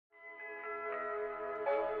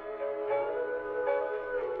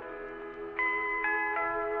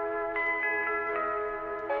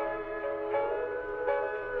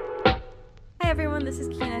this is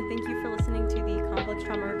Kina. Thank you for listening to the Complex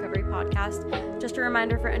Trauma Recovery Podcast. Just a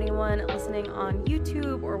reminder for anyone listening on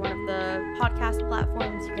YouTube or one of the podcast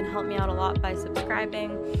platforms, you can help me out a lot by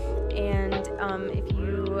subscribing. And if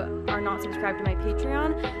you are not subscribed to my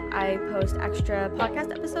Patreon, I post extra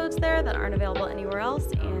podcast episodes there that aren't available anywhere else.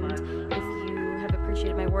 And if you have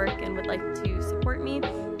appreciated my work and would like to support me,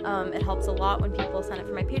 it helps a lot when people sign up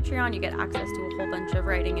for my Patreon. You get access to a whole bunch of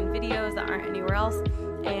writing and videos that aren't anywhere else,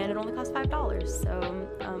 and it only costs $5. So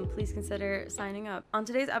please consider signing up. On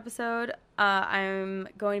today's episode, I'm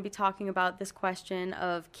going to be talking about this question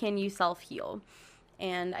of, can you self-heal?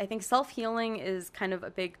 And I think self-healing is kind of a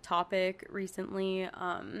big topic recently.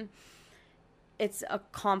 It's a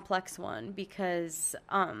complex one because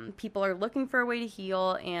people are looking for a way to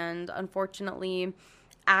heal, and unfortunately,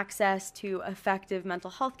 access to effective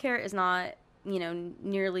mental health care is not,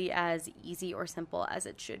 nearly as easy or simple as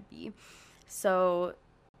it should be. So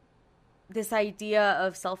this idea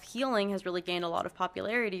of self-healing has really gained a lot of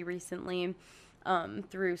popularity recently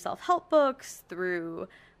through self-help books, through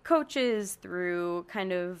coaches, through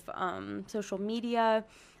kind of social media.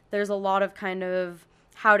 There's a lot of kind of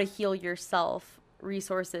how to heal yourself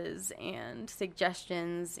resources and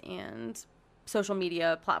suggestions and social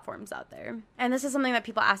media platforms out there. And this is something that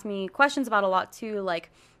people ask me questions about a lot too,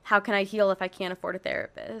 like, how can I heal if I can't afford a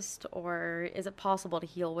therapist? Or is it possible to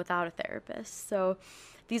heal without a therapist? So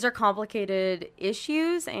these are complicated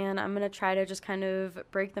issues, and I'm going to try to just kind of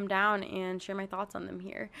break them down and share my thoughts on them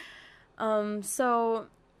here. So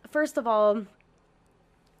first of all,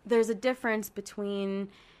 there's a difference between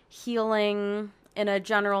healing in a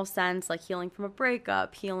general sense, like healing from a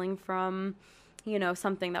breakup, healing from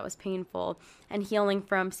something that was painful, and healing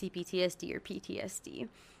from CPTSD or PTSD.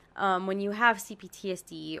 When you have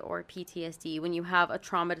CPTSD or PTSD, when you have a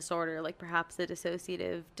trauma disorder, like perhaps a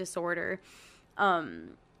dissociative disorder,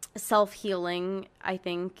 self-healing, I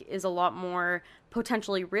think, is a lot more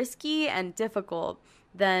potentially risky and difficult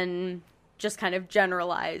than just kind of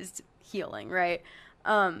generalized healing, right?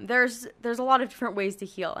 There's a lot of different ways to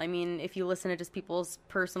heal. I mean, if you listen to just people's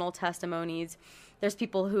personal testimonies, there's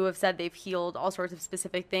people who have said they've healed all sorts of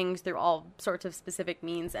specific things through all sorts of specific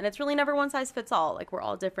means, and it's really never one size fits all. Like, we're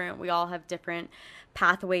all different. We all have different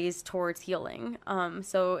pathways towards healing.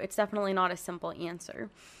 So it's definitely not a simple answer.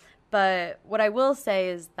 But what I will say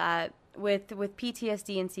is that with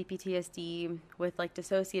PTSD and CPTSD, with like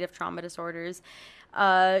dissociative trauma disorders,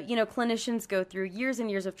 clinicians go through years and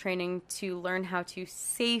years of training to learn how to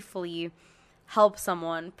safely help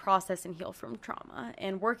someone process and heal from trauma.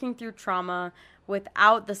 And working through trauma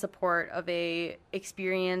without the support of a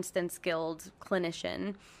experienced and skilled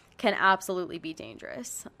clinician can absolutely be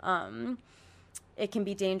dangerous. It can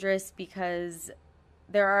be dangerous because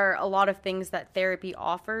there are a lot of things that therapy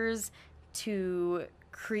offers to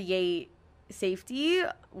create safety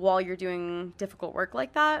while you're doing difficult work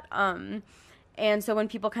like that. And so when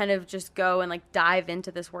people kind of just go and like dive into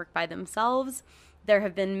this work by themselves, there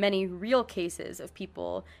have been many real cases of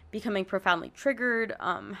people becoming profoundly triggered,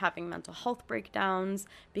 having mental health breakdowns,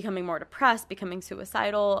 becoming more depressed, becoming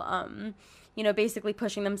suicidal, basically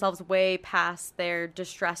pushing themselves way past their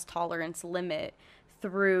distress tolerance limit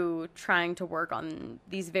through trying to work on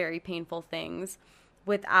these very painful things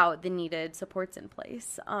without the needed supports in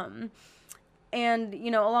place. And,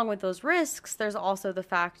 along with those risks, there's also the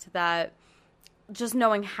fact that just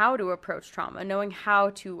knowing how to approach trauma, knowing how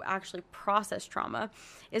to actually process trauma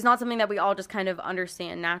is not something that we all just kind of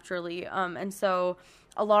understand naturally. And so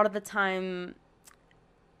a lot of the time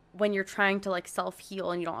when you're trying to like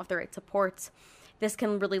self-heal and you don't have the right supports, this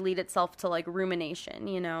can really lead itself to like rumination,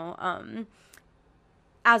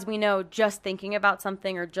 as we know, just thinking about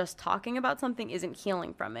something or just talking about something isn't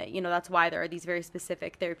healing from it. That's why there are these very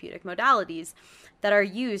specific therapeutic modalities that are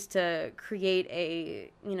used to create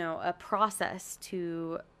a process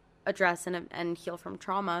to address and heal from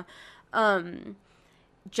trauma.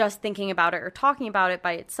 Just thinking about it or talking about it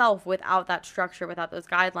by itself without that structure, without those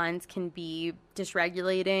guidelines, can be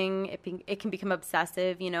dysregulating. It can become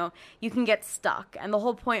obsessive. You can get stuck. And the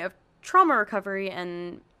whole point of trauma recovery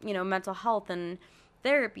and, mental health and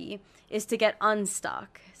therapy is to get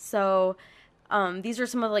unstuck. So these are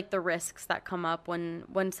some of like the risks that come up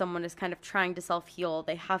when someone is kind of trying to self-heal.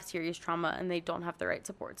 They have serious trauma and they don't have the right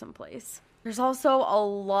supports in place. There's also a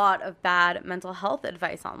lot of bad mental health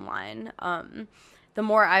advice online. The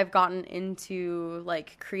more I've gotten into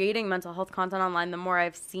like creating mental health content online, the more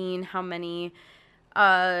I've seen how many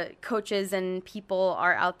coaches and people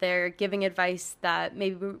are out there giving advice that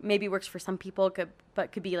maybe works for some people,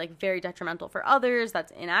 but could be like very detrimental for others.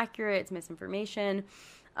 That's inaccurate. It's misinformation.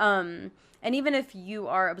 And even if you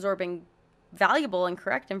are absorbing valuable and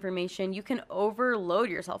correct information, you can overload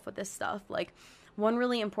yourself with this stuff. Like, one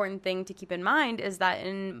really important thing to keep in mind is that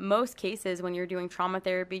in most cases, when you're doing trauma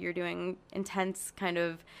therapy, you're doing intense kind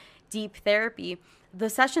of deep therapy, the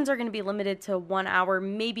sessions are going to be limited to 1 hour,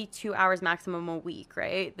 maybe 2 hours maximum a week,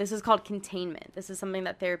 right? This is called containment. This is something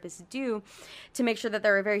that therapists do to make sure that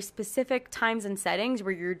there are very specific times and settings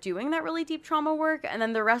where you're doing that really deep trauma work, and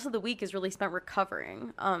then the rest of the week is really spent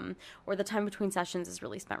recovering, or the time between sessions is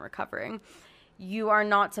really spent recovering. You are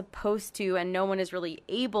not supposed to, and no one is really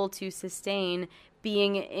able to sustain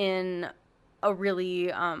being in a really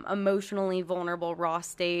emotionally vulnerable, raw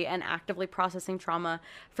state and actively processing trauma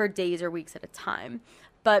for days or weeks at a time.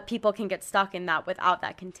 But people can get stuck in that without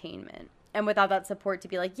that containment and without that support to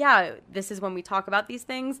be like, yeah, this is when we talk about these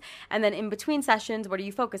things. And then in between sessions, what are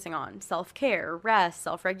you focusing on? Self-care, rest,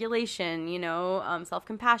 self-regulation,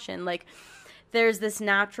 self-compassion. Like, there's this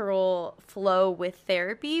natural flow with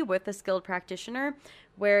therapy, with a skilled practitioner,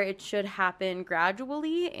 where it should happen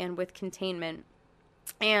gradually and with containment.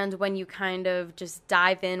 And when you kind of just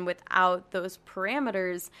dive in without those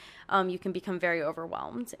parameters, you can become very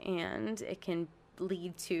overwhelmed, and it can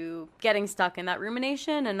lead to getting stuck in that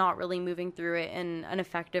rumination and not really moving through it in an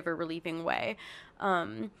effective or relieving way.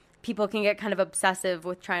 People can get kind of obsessive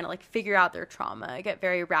with trying to like figure out their trauma, get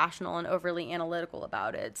very rational and overly analytical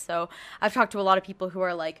about it. So I've talked to a lot of people who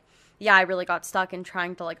are like, yeah, I really got stuck in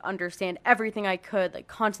trying to like understand everything I could, like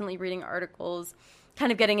constantly reading articles,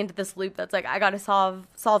 kind of getting into this loop that's like, I got to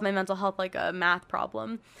solve my mental health like a math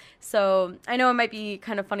problem. So I know it might be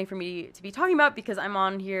kind of funny for me to be talking about because I'm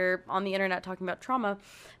on here on the internet talking about trauma,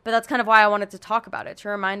 but that's kind of why I wanted to talk about it, to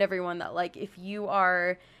remind everyone that like, if you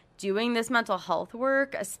are doing this mental health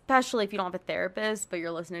work, especially if you don't have a therapist, but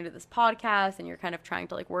you're listening to this podcast and you're kind of trying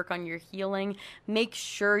to like work on your healing, make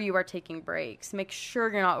sure you are taking breaks. Make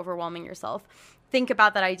sure you're not overwhelming yourself. Think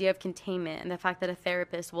about that idea of containment and the fact that a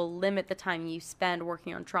therapist will limit the time you spend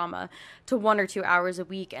working on trauma to 1 or 2 hours a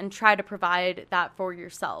week and try to provide that for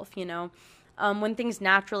yourself, When things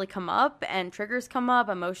naturally come up and triggers come up,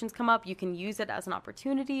 emotions come up, you can use it as an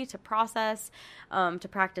opportunity to process, to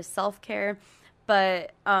practice self-care.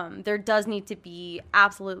 But there does need to be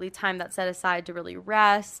absolutely time that's set aside to really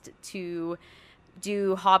rest, to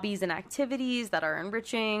do hobbies and activities that are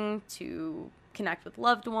enriching, to connect with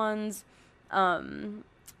loved ones,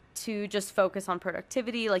 to just focus on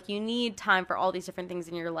productivity. Like, you need time for all these different things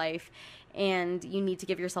in your life, and you need to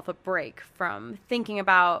give yourself a break from thinking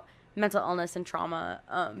about mental illness and trauma,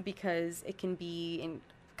 because it can be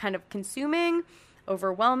kind of consuming,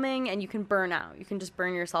 overwhelming, and you can burn out. You can just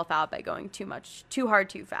burn yourself out by going too hard,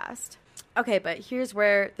 too fast. Okay, but here's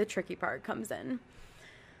where the tricky part comes in.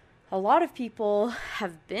 A lot of people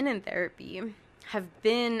have been in therapy, have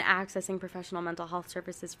been accessing professional mental health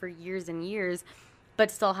services for years and years, but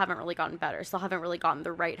still haven't really gotten better, still haven't really gotten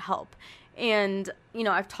the right help. And,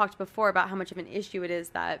 I've talked before about how much of an issue it is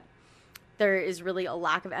that there is really a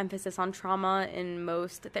lack of emphasis on trauma in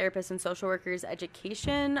most therapists and social workers'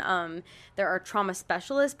 education. There are trauma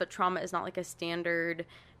specialists, but trauma is not like a standard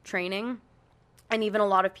training. And even a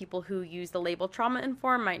lot of people who use the label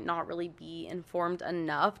trauma-informed might not really be informed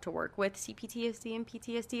enough to work with CPTSD and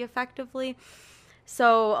PTSD effectively.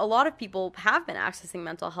 So a lot of people have been accessing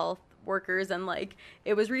mental health workers and like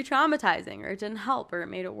it was re-traumatizing, or it didn't help, or it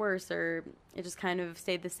made it worse, or it just kind of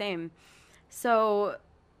stayed the same. So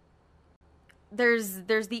there's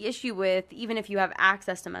the issue with, even if you have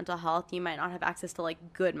access to mental health, you might not have access to like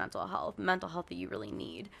good mental health that you really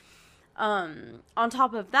need. On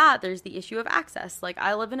top of that, there's the issue of access. Like,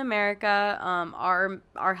 I live in America. Our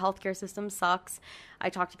healthcare system sucks. I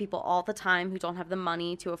talk to people all the time who don't have the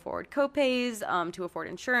money to afford copays, to afford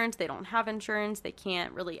insurance. They don't have insurance. They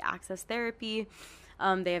can't really access therapy.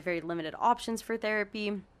 They have very limited options for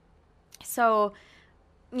therapy. So,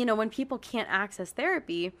 when people can't access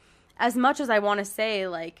therapy, as much as I want to say,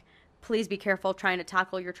 like, please be careful trying to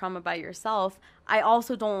tackle your trauma by yourself, I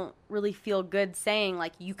also don't really feel good saying,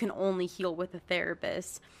 like, you can only heal with a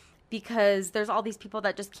therapist, because there's all these people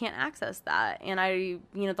that just can't access that. And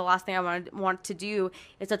the last thing I want to do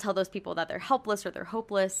is to tell those people that they're helpless or they're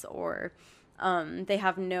hopeless, or they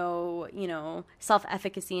have no,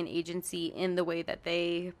 self-efficacy and agency in the way that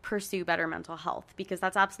they pursue better mental health, because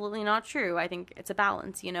that's absolutely not true. I think it's a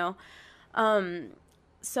balance,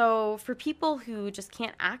 So for people who just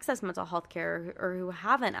can't access mental health care, or who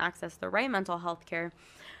haven't accessed the right mental health care,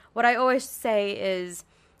 what I always say is,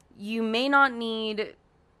 you may not need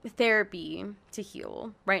therapy to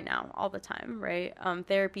heal right now all the time, right?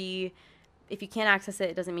 Therapy, if you can't access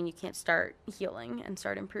it, it doesn't mean you can't start healing and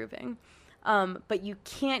start improving. But you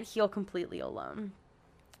can't heal completely alone.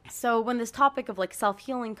 So when this topic of like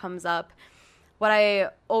self-healing comes up, what I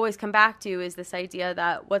always come back to is this idea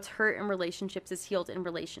that what's hurt in relationships is healed in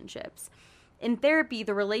relationships. In therapy,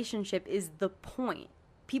 the relationship is the point.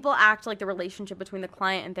 People act like the relationship between the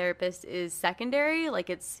client and therapist is secondary. Like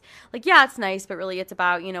it's like, yeah, it's nice, but really it's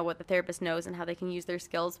about, what the therapist knows and how they can use their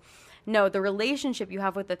skills. No, the relationship you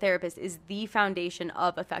have with the therapist is the foundation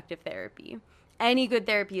of effective therapy. Any good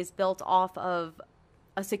therapy is built off of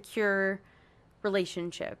a secure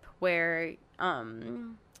relationship where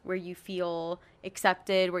you feel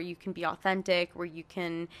accepted, where you can be authentic, where you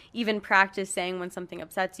can even practice saying when something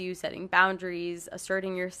upsets you, setting boundaries,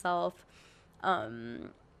 asserting yourself.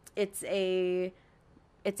 It's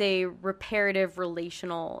a reparative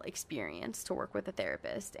relational experience to work with a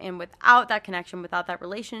therapist. And without that connection, without that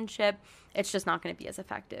relationship, it's just not going to be as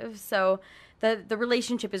effective. So the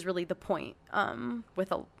relationship is really the point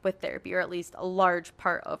with therapy, or at least a large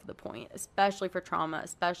part of the point, especially for trauma,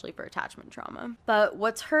 especially for attachment trauma. But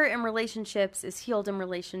what's hurt in relationships is healed in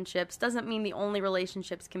relationships doesn't mean the only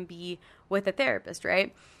relationships can be with a therapist,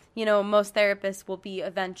 right? Most therapists will be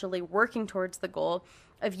eventually working towards the goal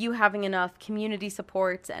of you having enough community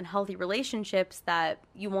supports and healthy relationships that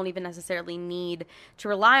you won't even necessarily need to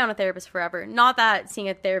rely on a therapist forever. Not that seeing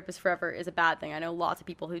a therapist forever is a bad thing. I know lots of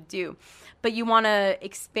people who do. But you want to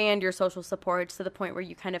expand your social supports to the point where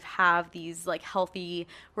you kind of have these like healthy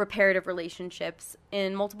reparative relationships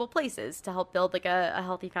in multiple places to help build like a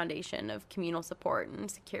healthy foundation of communal support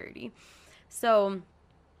and security. So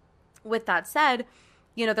with that said,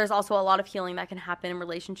 there's also a lot of healing that can happen in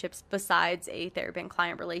relationships besides a therapist and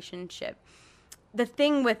client relationship. The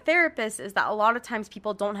thing with therapists is that a lot of times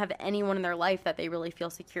people don't have anyone in their life that they really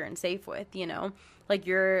feel secure and safe with, Like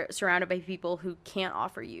you're surrounded by people who can't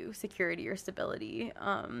offer you security or stability.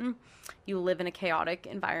 You live in a chaotic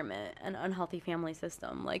environment, an unhealthy family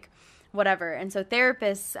system, like whatever. And so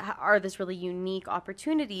therapists are this really unique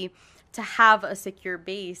opportunity to have a secure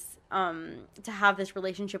base, to have this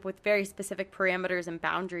relationship with very specific parameters and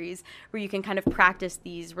boundaries where you can kind of practice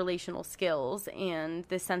these relational skills and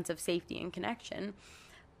this sense of safety and connection.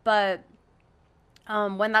 But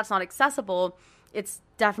when that's not accessible, it's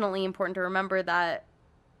definitely important to remember that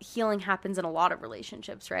healing happens in a lot of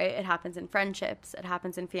relationships, right? It happens in friendships. It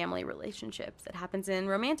happens in family relationships. It happens in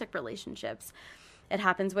romantic relationships. It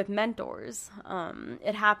happens with mentors.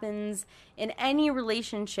 It happens in any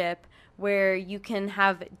relationship where you can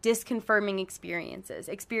have disconfirming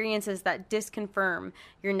experiences that disconfirm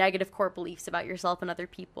your negative core beliefs about yourself and other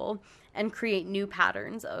people and create new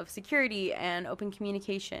patterns of security and open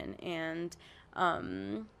communication and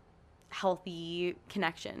healthy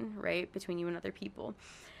connection, right, between you and other people.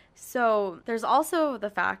 So there's also the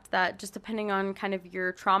fact that just depending on kind of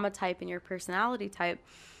your trauma type and your personality type,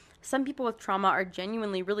 some people with trauma are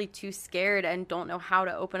genuinely really too scared and don't know how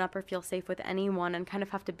to open up or feel safe with anyone and kind of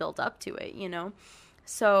have to build up to it,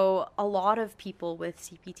 So a lot of people with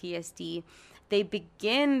CPTSD, they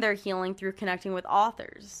begin their healing through connecting with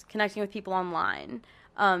authors, connecting with people online.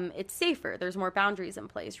 It's safer. There's more boundaries in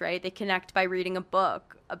place, right? They connect by reading a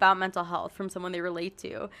book about mental health from someone they relate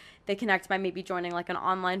to. They connect by maybe joining like an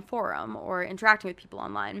online forum or interacting with people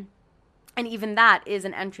online. And even that is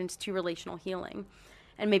an entrance to relational healing.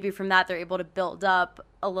 And maybe from that, they're able to build up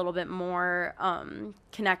a little bit more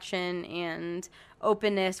connection and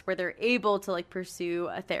openness where they're able to like pursue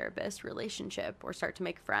a therapist relationship or start to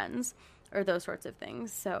make friends or those sorts of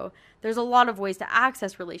things. So there's a lot of ways to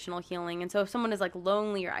access relational healing. And so if someone is like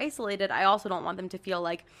lonely or isolated, I also don't want them to feel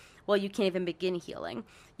like, well, you can't even begin healing.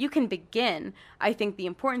 You can begin. I think the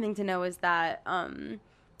important thing to know is that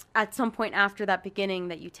at some point after that beginning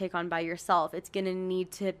that you take on by yourself, it's going to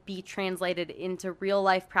need to be translated into real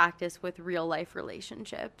life practice with real life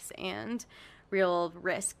relationships and real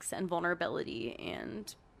risks and vulnerability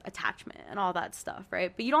and attachment and all that stuff,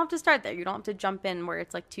 right? But you don't have to start there. You don't have to jump in where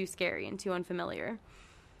it's like too scary and too unfamiliar.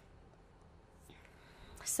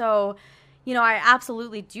 So, I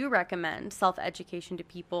absolutely do recommend self-education to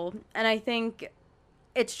people. And I think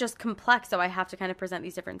it's just complex, so I have to kind of present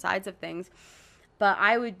these different sides of things. But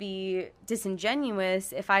I would be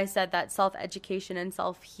disingenuous if I said that self-education and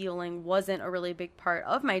self-healing wasn't a really big part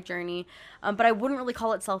of my journey. But I wouldn't really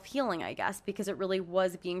call it self-healing, I guess, because it really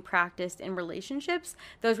was being practiced in relationships.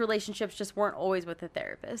 Those relationships just weren't always with a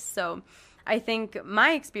therapist. So I think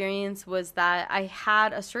my experience was that I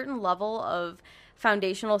had a certain level of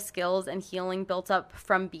foundational skills and healing built up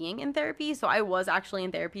from being in therapy. So I was actually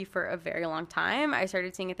in therapy for a very long time. I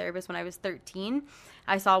started seeing a therapist when I was 13.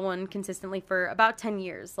 I saw one consistently for about 10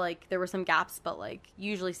 years. Like there were some gaps, but like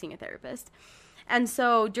usually seeing a therapist. And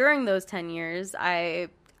so during those 10 years, I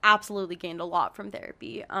absolutely gained a lot from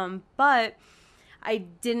therapy. But I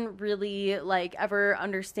didn't really like ever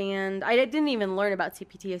understand. I didn't even learn about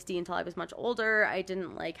CPTSD until I was much older. I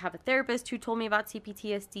didn't like have a therapist who told me about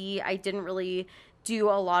CPTSD. I didn't really do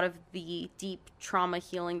a lot of the deep trauma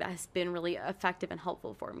healing that has been really effective and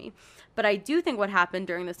helpful for me. But I do think what happened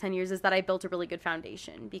during those 10 years is that I built a really good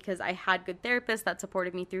foundation because I had good therapists that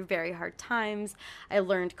supported me through very hard times. I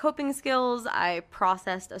learned coping skills. I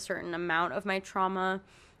processed a certain amount of my trauma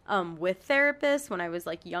with therapists when I was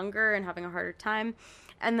like younger and having a harder time.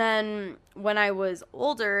 And then when I was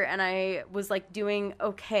older and I was like doing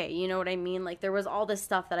okay, you know what I mean? Like there was all this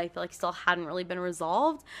stuff that I feel like still hadn't really been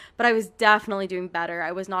resolved, but I was definitely doing better.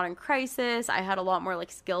 I was not in crisis. I had a lot more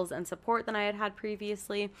like skills and support than I had had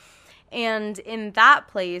previously. And in that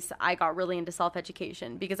place, I got really into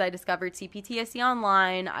self-education because I discovered CPTSD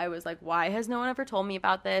online. I was like, why has no one ever told me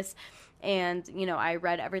about this? And, you know, I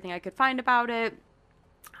read everything I could find about it.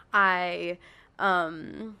 I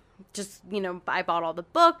just, you know, I bought all the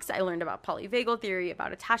books. I learned about polyvagal theory,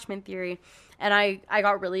 about attachment theory, and I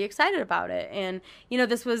got really excited about it. And, you know,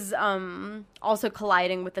 this was also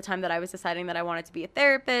colliding with the time that I was deciding that I wanted to be a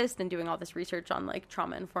therapist and doing all this research on, like,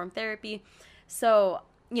 trauma-informed therapy. So,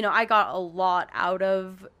 you know, I got a lot out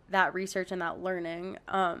of that research and that learning.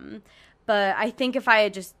 But I think if I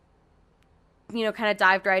had just, you know, kind of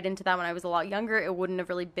dived right into that when I was a lot younger, it wouldn't have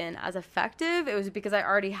really been as effective. It was because I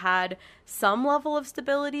already had some level of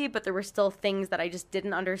stability, but there were still things that I just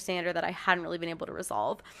didn't understand or that I hadn't really been able to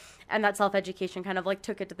resolve. And that self-education kind of like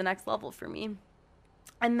took it to the next level for me.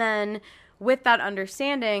 And then with that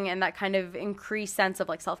understanding and that kind of increased sense of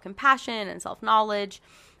like self-compassion and self-knowledge,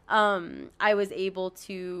 I was able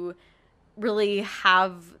to really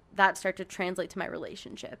have that start to translate to my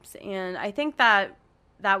relationships. And I think that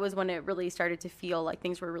was when it really started to feel like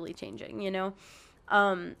things were really changing, you know?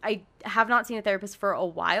 I have not seen a therapist for a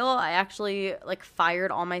while. I actually like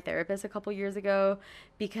fired all my therapists a couple years ago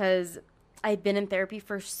because I'd been in therapy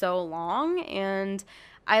for so long, and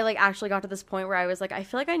I like actually got to this point where I was like, I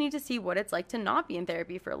feel like I need to see what it's like to not be in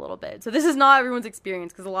therapy for a little bit. So this is not everyone's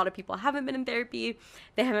experience because a lot of people haven't been in therapy.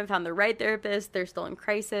 They haven't found the right therapist. They're still in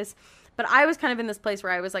crisis. But I was kind of in this place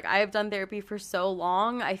where I was like, I have done therapy for so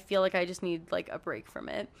long. I feel like I just need like a break from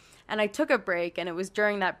it. And I took a break, and it was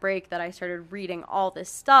during that break that I started reading all this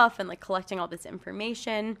stuff and like collecting all this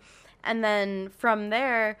information. And then from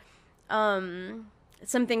there,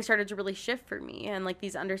 some things started to really shift for me, and like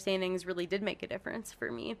these understandings really did make a difference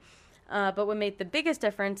for me. But what made the biggest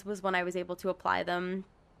difference was when I was able to apply them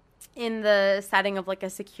in the setting of like a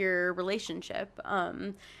secure relationship,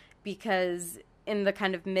 because in the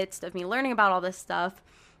kind of midst of me learning about all this stuff,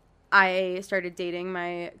 I started dating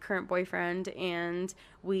my current boyfriend, and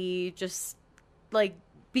we just like,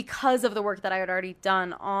 because of the work that I had already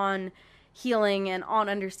done on healing and on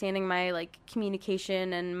understanding my like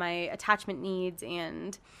communication and my attachment needs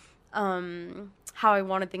and how I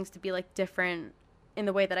wanted things to be like different in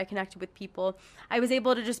the way that I connected with people, I was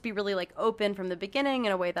able to just be really like open from the beginning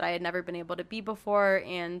in a way that I had never been able to be before.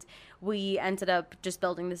 And we ended up just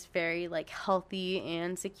building this very like healthy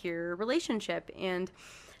and secure relationship. And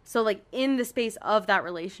so like in the space of that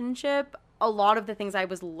relationship, a lot of the things I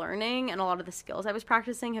was learning and a lot of the skills I was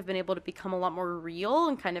practicing have been able to become a lot more real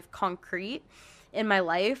and kind of concrete in my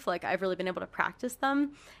life. Like I've really been able to practice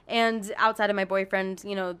them. And outside of my boyfriend,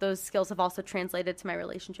 you know, those skills have also translated to my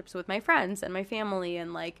relationships with my friends and my family.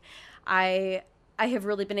 And like I have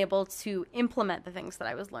really been able to implement the things that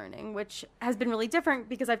I was learning, which has been really different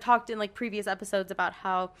because I've talked in like previous episodes about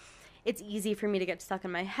how it's easy for me to get stuck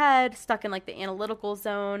in my head, stuck in like the analytical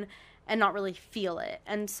zone and not really feel it.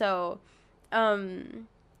 And so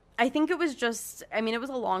I think it was just, I mean, it was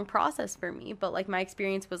a long process for me, but like my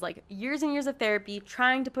experience was like years and years of therapy,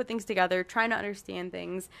 trying to put things together, trying to understand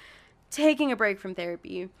things, taking a break from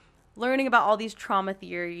therapy, learning about all these trauma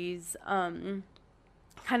theories, kind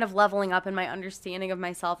of leveling up in my understanding of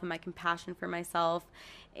myself and my compassion for myself.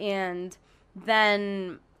 And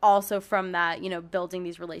then also from that, you know, building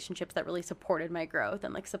these relationships that really supported my growth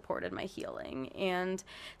and like supported my healing. And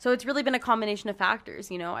so it's really been a combination of factors.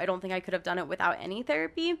 You know, I don't think I could have done it without any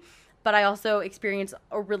therapy, but I also experienced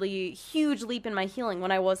a really huge leap in my healing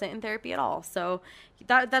when I wasn't in therapy at all. So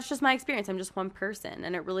that's just my experience. I'm just one person,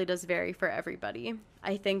 and it really does vary for everybody.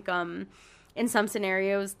 I think in some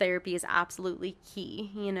scenarios, therapy is absolutely key,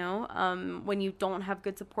 you know, when you don't have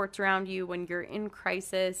good supports around you, when you're in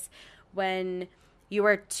crisis, when you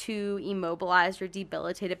are too immobilized or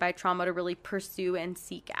debilitated by trauma to really pursue and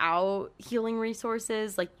seek out healing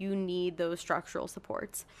resources. Like you need those structural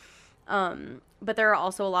supports. But there are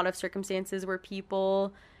also a lot of circumstances where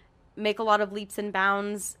people make a lot of leaps and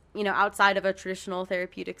bounds, outside of a traditional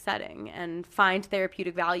therapeutic setting and find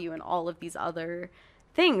therapeutic value in all of these other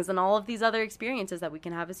things and all of these other experiences that we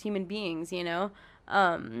can have as human beings,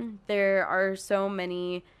 There are so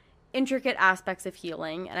many intricate aspects of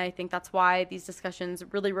healing, and I think that's why these discussions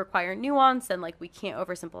really require nuance, and we can't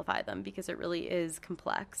oversimplify them because it really is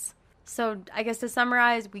complex. So I guess to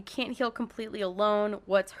summarize, we can't heal completely alone.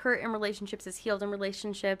 What's hurt in relationships is healed in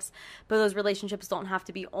relationships, but those relationships don't have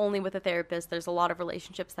to be only with a therapist. There's a lot of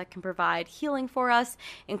relationships that can provide healing for us,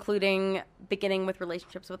 including beginning with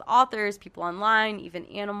relationships with authors, people online, even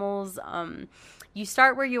animals. You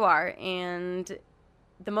start where you are, and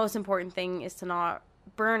the most important thing is to not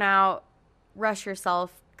burn out, rush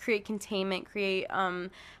yourself, create containment, create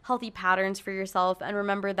healthy patterns for yourself, and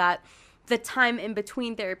remember that the time in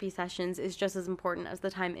between therapy sessions is just as important as the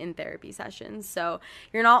time in therapy sessions. So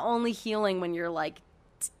you're not only healing when you're like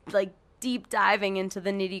deep diving into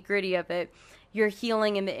the nitty gritty of it. You're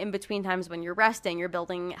healing in the in-between times when you're resting, you're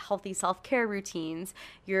building healthy self-care routines,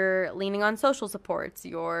 you're leaning on social supports,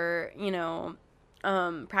 you're,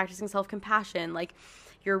 practicing self-compassion,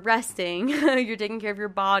 you're resting, you're taking care of your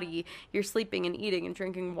body, you're sleeping and eating and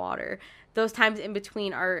drinking water. Those times in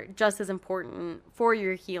between are just as important for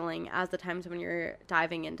your healing as the times when you're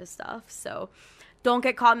diving into stuff. So don't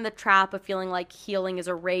get caught in the trap of feeling like healing is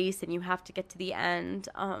a race and you have to get to the end.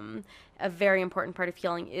 A very important part of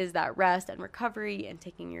healing is that rest and recovery and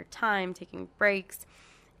taking your time, taking breaks.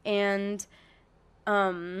 And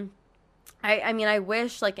I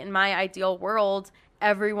wish, in my ideal world,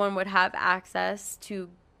 everyone would have access to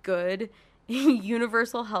good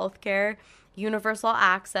universal health care, universal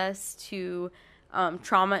access to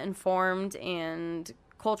trauma-informed and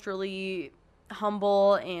culturally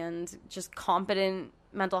humble and just competent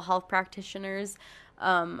mental health practitioners.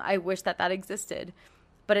 I wish that existed,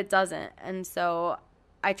 but it doesn't. And so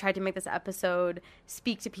I tried to make this episode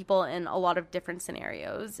speak to people in a lot of different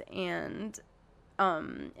scenarios and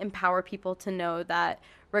empower people to know that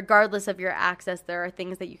regardless of your access, there are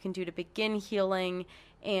things that you can do to begin healing.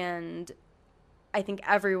 And I think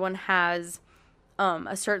everyone has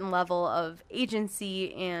a certain level of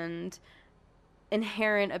agency and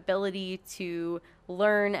inherent ability to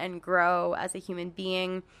learn and grow as a human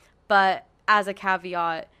being. But as a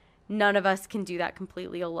caveat, none of us can do that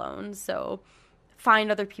completely alone. So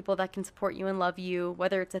find other people that can support you and love you.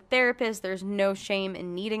 Whether it's a therapist, there's no shame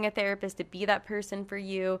in needing a therapist to be that person for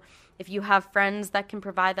you. If you have friends that can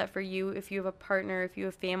provide that for you, if you have a partner, if you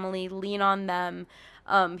have family, lean on them.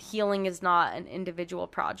 Healing is not an individual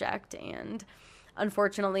project. And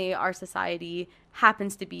unfortunately, our society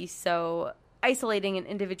happens to be so isolating and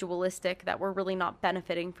individualistic that we're really not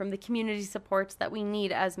benefiting from the community supports that we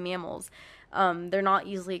need as mammals. They're not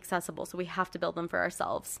easily accessible, so we have to build them for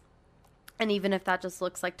ourselves. And even if that just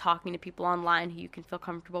looks like talking to people online who you can feel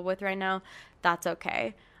comfortable with right now, that's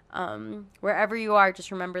okay. Wherever you are,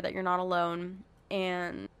 just remember that you're not alone.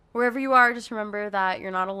 And wherever you are, just remember that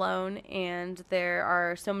you're not alone. And there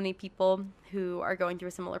are so many people who are going through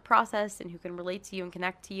a similar process and who can relate to you and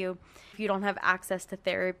connect to you. If you don't have access to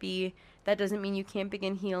therapy, that doesn't mean you can't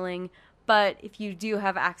begin healing. But if you do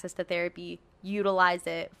have access to therapy, utilize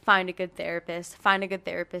it. Find a good therapist. Find a good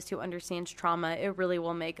therapist who understands trauma. It really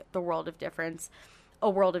will make a world of difference.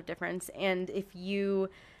 And if you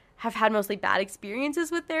have had mostly bad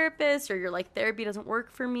experiences with therapists, or you're like, therapy doesn't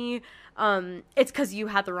work for me, it's because you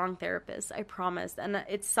had the wrong therapist, I promise. And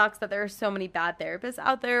it sucks that there are so many bad therapists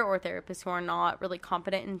out there, or therapists who are not really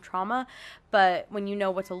competent in trauma. But when you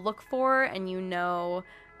know what to look for, and you know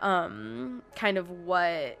kind of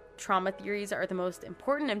what trauma theories are the most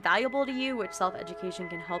important and valuable to you, which self-education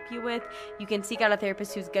can help you with, you can seek out a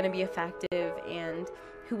therapist who's going to be effective and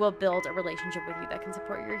who will build a relationship with you that can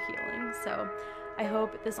support your healing. So I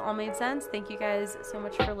hope this all made sense. Thank you guys so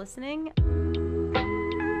much for listening.